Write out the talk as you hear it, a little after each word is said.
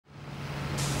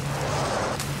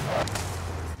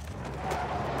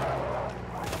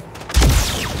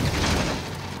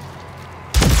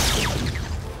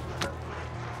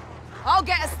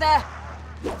there.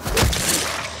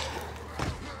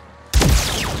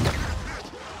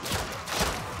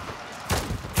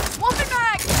 Wolfing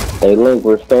mag! Hey, Link,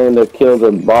 we're staying to kill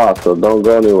the boss, so don't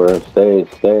go anywhere. Stay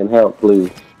and help,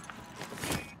 please.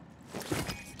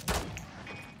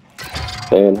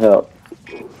 Stay and help.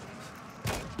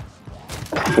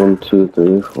 1, 2,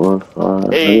 3, 4, 5.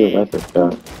 Hey. I need to write this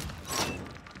down.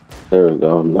 There we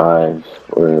go. Nice.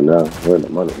 We're in the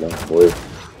money now, boys.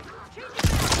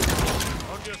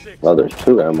 Oh, there's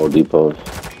 2 ammo depots.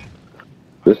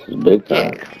 This is big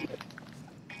time.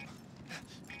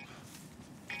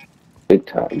 Big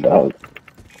time, dog.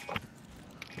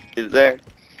 Is there?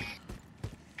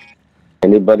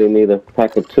 Anybody need a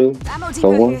pack of 2? Ammo Or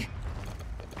depot 1? here.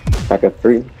 Pack of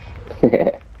 3?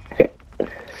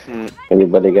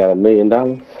 Anybody got $1 million?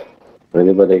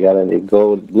 Anybody got any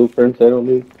gold blueprints they don't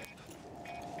need?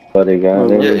 Anybody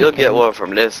got any? You'll get one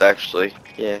from this, actually.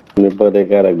 Yeah. Anybody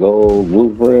got a gold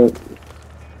blueprint?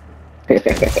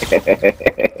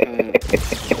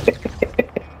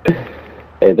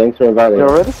 Hey, thanks for inviting me. You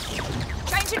ready?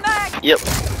 Changing mag! Yep.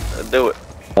 Do it.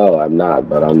 Oh, I'm not,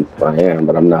 but I am,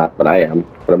 but I'm not, but I am,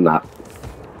 but I'm not.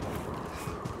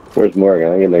 Where's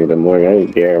Morgan? I can look at Morgan. I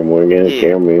don't care, Morgan. Yeah.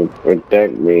 Care me.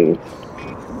 Protect me.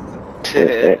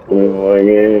 Protect me,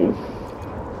 Morgan.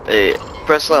 Hey,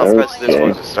 press left, press this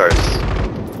once it starts.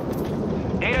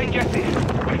 Data injected.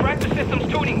 Refractor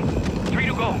systems tuning. 3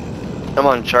 to go. I'm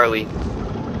on Charlie.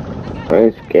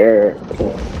 I'm scared.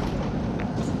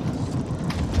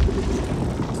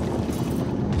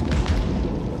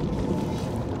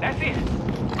 That's it.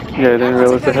 Yeah, I didn't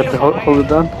realize I had to hold it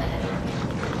down.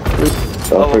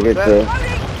 Don't forget was to...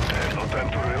 There's no time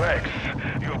to relax.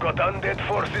 You've got undead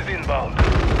forces inbound.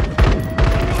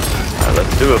 Alright,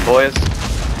 let's do it, boys.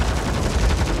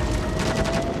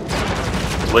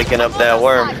 Waking up that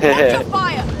worm. Under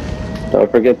fire!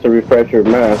 Don't forget to refresh your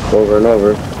mask over and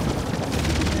over.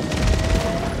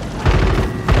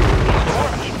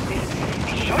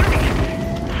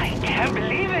 I can't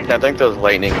believe it. I think those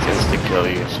lightning tends to kill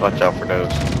you, so watch out for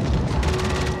those.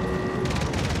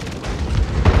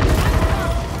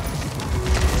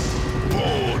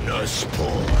 Bonus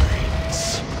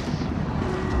points.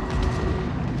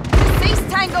 Cease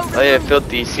tango Oh yeah,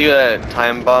 Filthy, you see that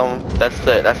time bomb? That's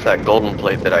that golden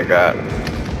plate that I got.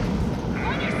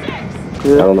 I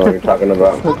don't know what you're talking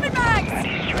about. Wolfing mag!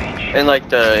 And like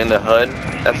in the HUD,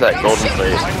 that's that golden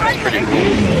plate. It's pretty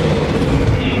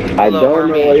cool. I don't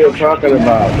know what you're talking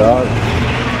about, dog.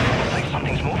 Like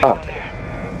something's moving Ah. down there.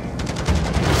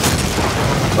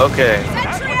 Okay.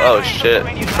 Oh shit.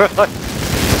 He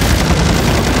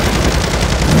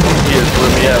just blew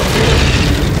me out.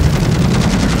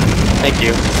 Thank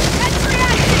you.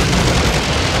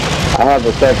 I have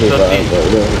a second So button, deep. but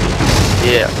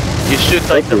Yeah. You shoot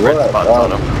like the red spots on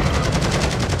them.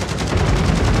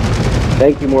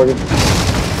 thank you, Morgan.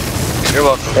 You're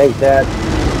welcome. Thanks, Dad.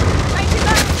 Changing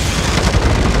mag!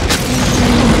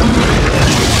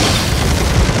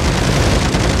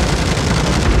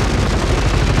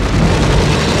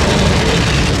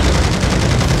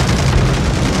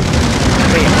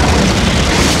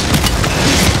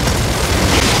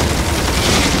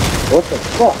 What the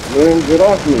fuck, man? Get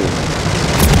off me.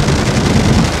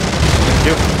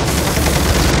 You.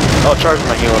 I'll charge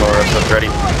my healing aura so it's ready.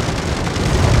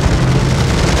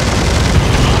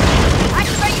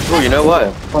 Activate Ooh, you know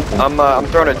what? I'm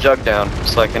throwing a jug down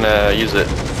so I can use it.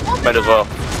 Might as well.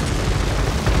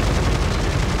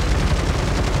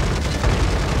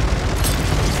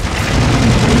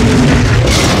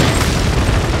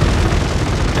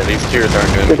 Yeah, these tears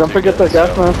aren't doing Hey, don't forget the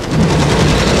gas mask.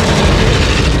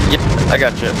 Yep, I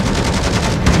got you.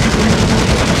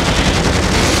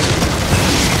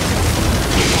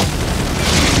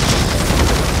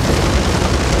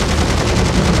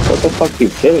 What the fuck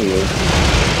keeps killing you?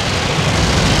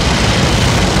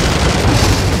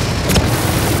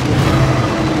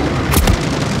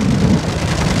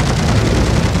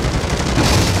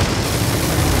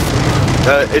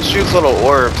 It shoots little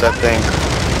orbs, I think.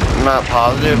 I'm not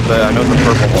positive, but I know the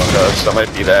purple one does, so it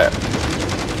might be that.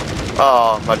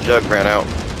 Oh, my jug ran out.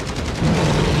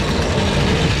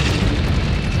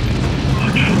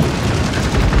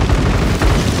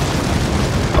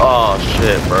 Oh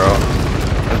shit, bro.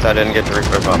 Since I didn't get to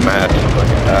refresh my match, I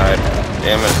fucking died.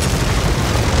 Damn it.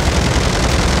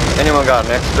 Anyone got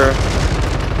an extra?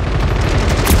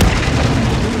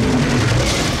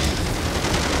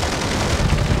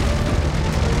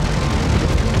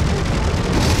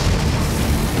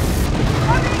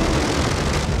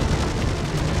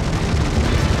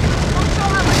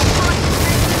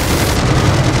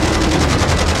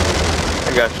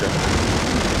 I got you.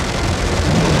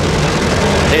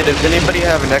 Hey, does anybody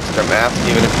have an extra mask,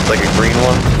 even if it's like a green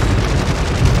one?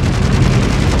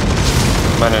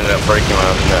 Mine ended up breaking when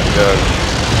I was in that jug.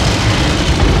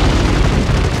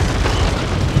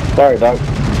 Sorry, dog.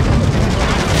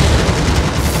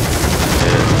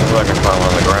 Yeah, maybe I can find one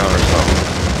on the ground or something.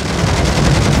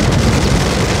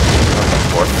 That's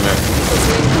unfortunate.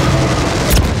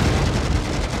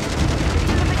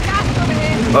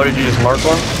 Oh, did you just mark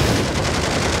one?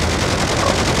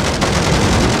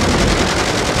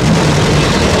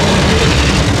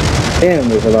 Damn,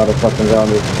 there's a lot of fucking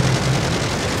zombies.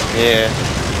 Yeah.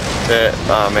 That's it.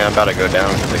 Oh man, I'm about to go down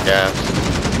to the gas.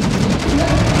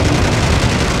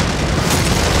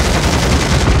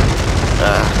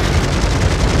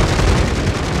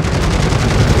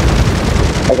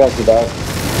 I got you, dog.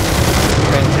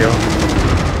 Thank you.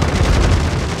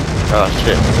 Oh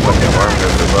shit, fucking worm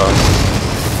goes as well.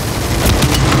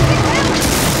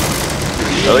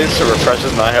 At least it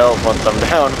refreshes my health once I'm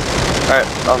down. Alright,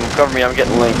 cover me, I'm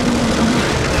getting linked.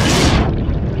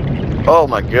 Oh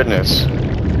my goodness.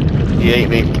 He ate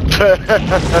me.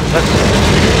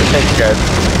 Thanks guys.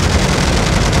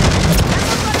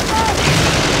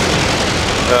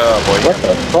 Oh boy. What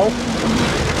the fuck?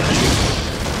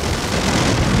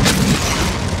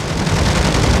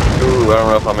 Ooh, I don't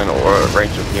know if I'm in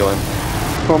range of healing.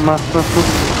 Oh, master.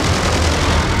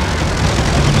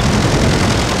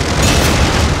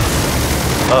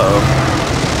 Uh-oh.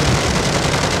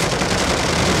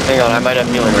 Hang on, I might have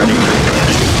healing ready.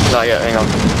 Not yet, hang on.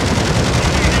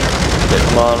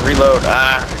 Come on, reload.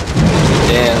 Ah!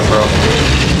 Damn, bro.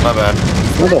 My bad.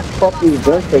 What the fuck are you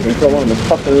doing taking so long to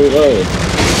fucking reload?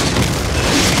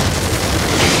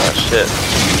 Ah, shit.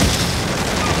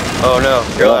 Oh no,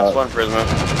 your last one, Prisma.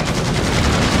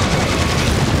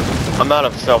 I'm out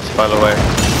of selfs, by the way.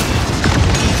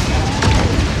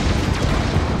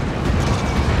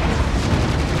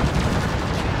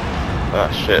 Ah,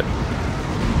 shit.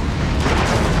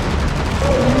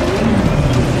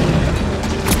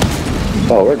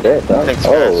 Oh, we're dead, dog. Thanks,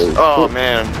 guys. Oh,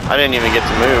 man. I didn't even get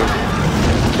to move.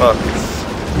 Fuck.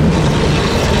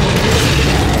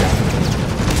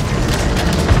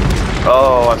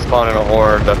 Oh, I spawned in a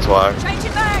horde, that's why.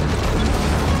 Changing back.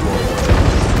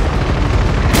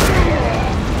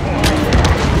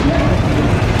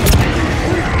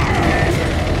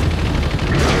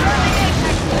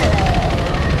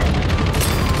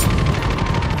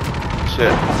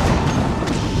 Shit.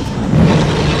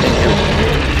 Thank you.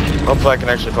 Hopefully I can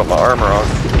actually put my armor on.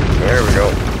 There we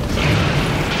go.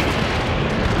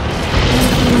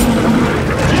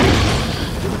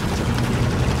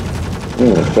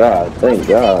 Oh God, thank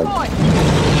God.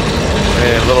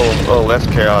 Yeah, a little less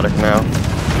chaotic now.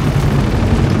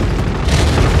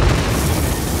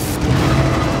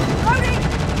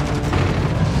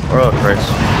 Oh, Christ.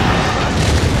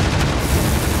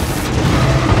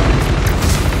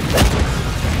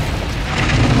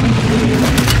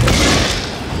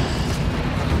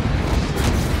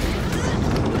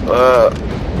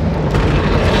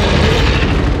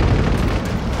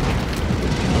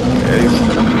 Yeah, these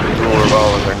dual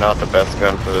revolvers are not the best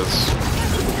gun for this.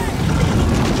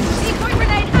 Decoy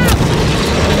grenade out.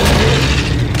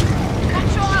 Not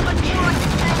sure how much more I can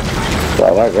take. That's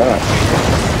all I got.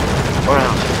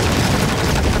 Wow.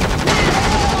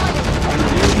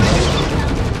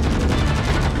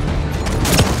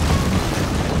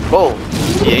 Whoa!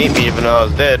 He ate me even though I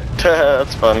was dead.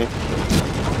 That's funny.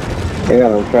 Hang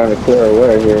on, I'm trying to clear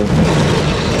away here.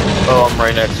 Oh, I'm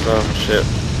right next to him. Shit.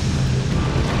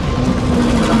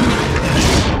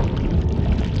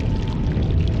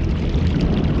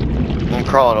 I'm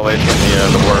crawling away from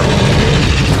the worm.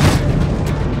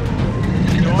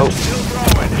 Oh.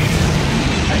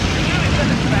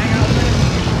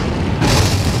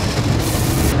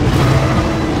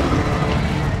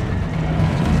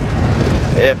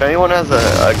 If anyone has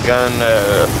a gun,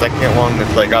 a second one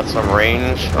that's like got some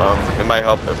range, it might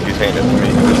help if you hand it to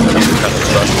me. This kind of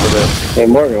sucks for this. Hey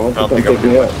Morgan, why I don't don't you think come I'm pick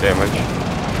me doing up? much damage.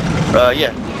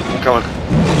 Yeah, I'm coming.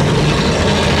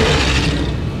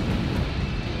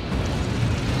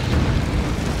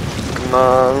 Come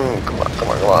on, come on, come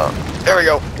on, come on. There we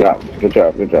go. Yeah, good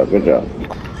job, good job, good job.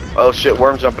 Oh shit,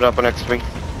 worm jumping up next to me.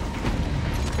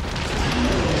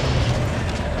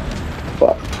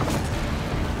 Fuck.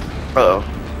 Uh-oh.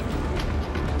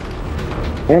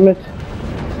 Damn it.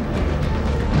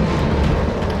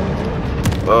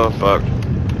 Oh fuck.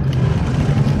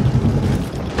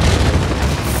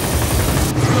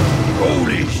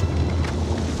 Holy sh...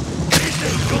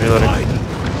 Reloading.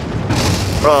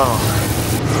 Oh.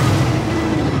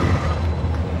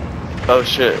 Oh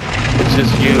shit. It's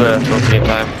just you, trophy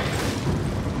time.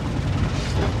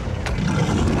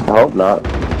 I hope not.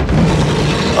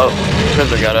 Oh,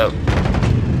 Prisoner got up.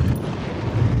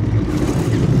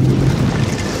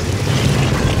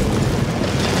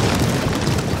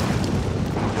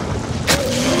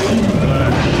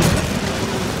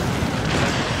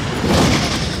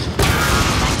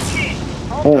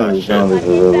 Oh, these zombies are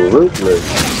really ruthless.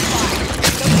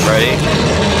 Ready?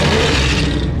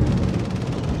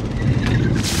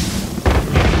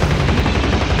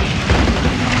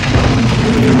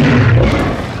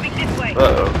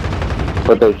 Uh-oh.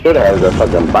 What they should have is a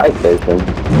fucking buy station.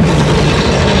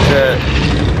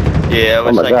 Yeah,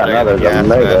 Oh my god, now there's a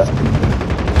mega.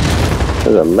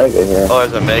 There's a mega here. Oh,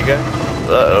 there's a mega?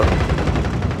 Uh-oh.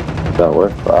 Don't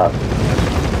work spot.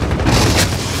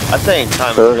 I think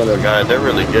time So is the guy. They're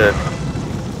really good.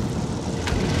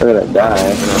 They're gonna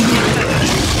die.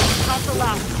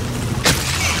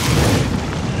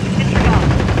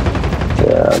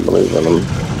 Yeah, I believe in them.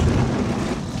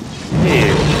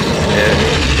 Yeah.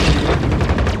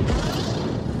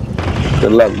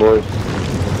 Good luck, boys.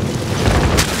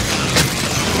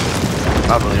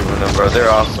 I believe in them, bro. They're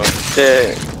awesome.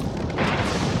 Yeah.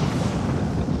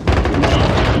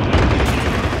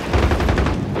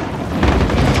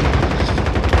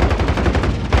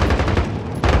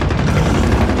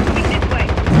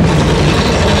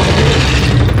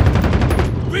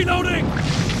 Reloading!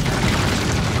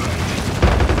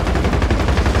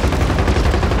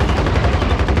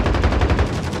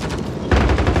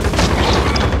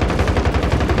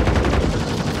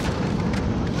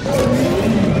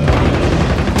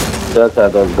 Just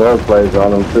had those gold plays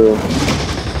on them too.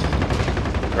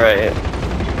 Right.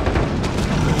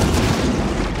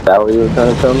 That what you were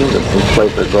trying to tell me? That these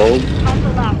plates are gold?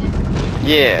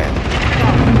 Yeah.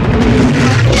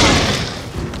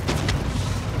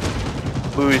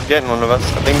 Who's getting one of us?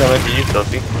 I think that might be you,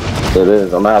 Sophie. It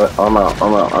is. I'm out.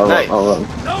 Nice.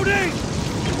 Loading.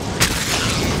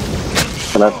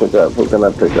 Can I pick up? Who can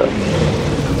I pick up?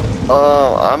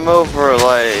 I'm over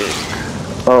like...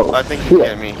 Oh, I think shit. you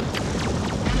get me.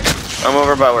 I'm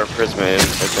over by where Prisma is,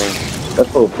 I think. That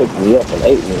fool picked me up and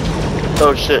ate me.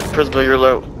 Oh shit, Prisma, you're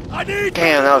low.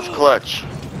 Damn, that was clutch.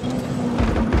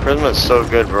 Prisma is so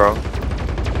good, bro.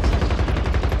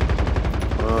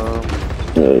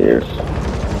 Yeah, yes.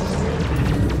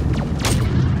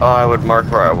 Oh, I would mark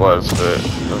where I was, but it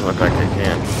doesn't look like I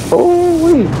can. Oh,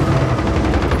 wait.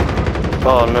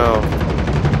 Oh no.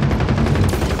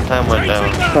 Time went down.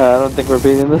 I don't think we're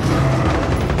beating this.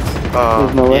 Oh,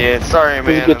 There's no way. yeah, sorry a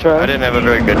man. good try. I didn't have a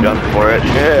very good gun for it.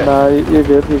 Yeah. Nah, you're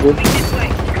good, you're good.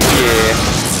 Yeah.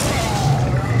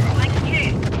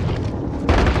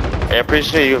 I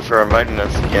appreciate you for inviting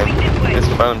us again. It's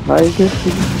fun. Nah, you're good,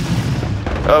 you're good.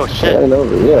 Oh I shit. ain't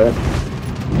over yet.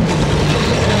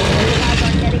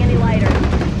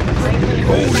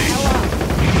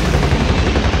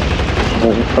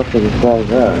 Where the fuck is this guy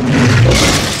at?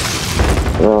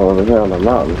 Oh, over here on the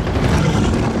mountain.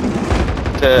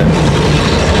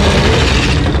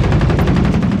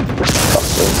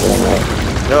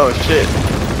 No shit.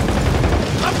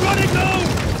 I'm running low!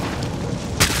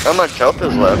 How much health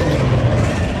is left?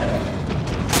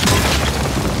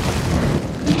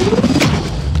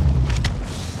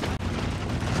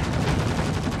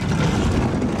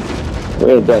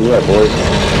 We ain't done yet, boys.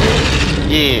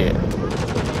 Yeah.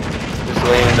 Just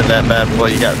lean into that bad boy.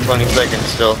 You got 20 seconds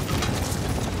still.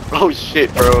 Oh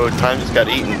shit, bro. Time just got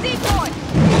eaten.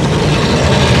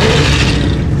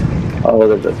 Oh,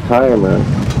 look at the timer.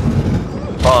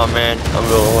 Oh man, I'm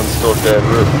the only one still dead.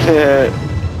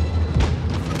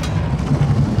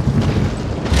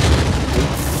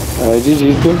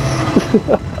 GG's, guys.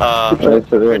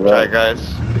 Good try, guys.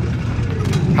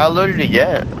 How low did he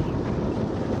get?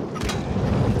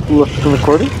 Left from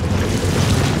recording?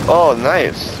 Oh,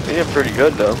 nice. He did pretty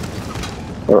good though.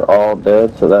 We're all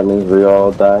dead, so that means we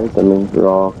all died. That means we're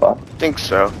all fucked. I think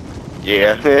so.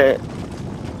 Yeah.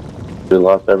 We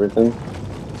lost everything.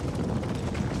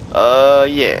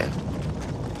 Yeah.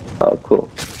 Oh, cool.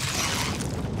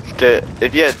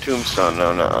 If you had Tombstone,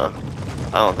 no,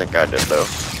 I don't think I did though.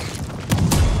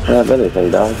 I don't have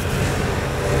anything, dog.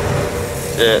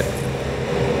 Yeah.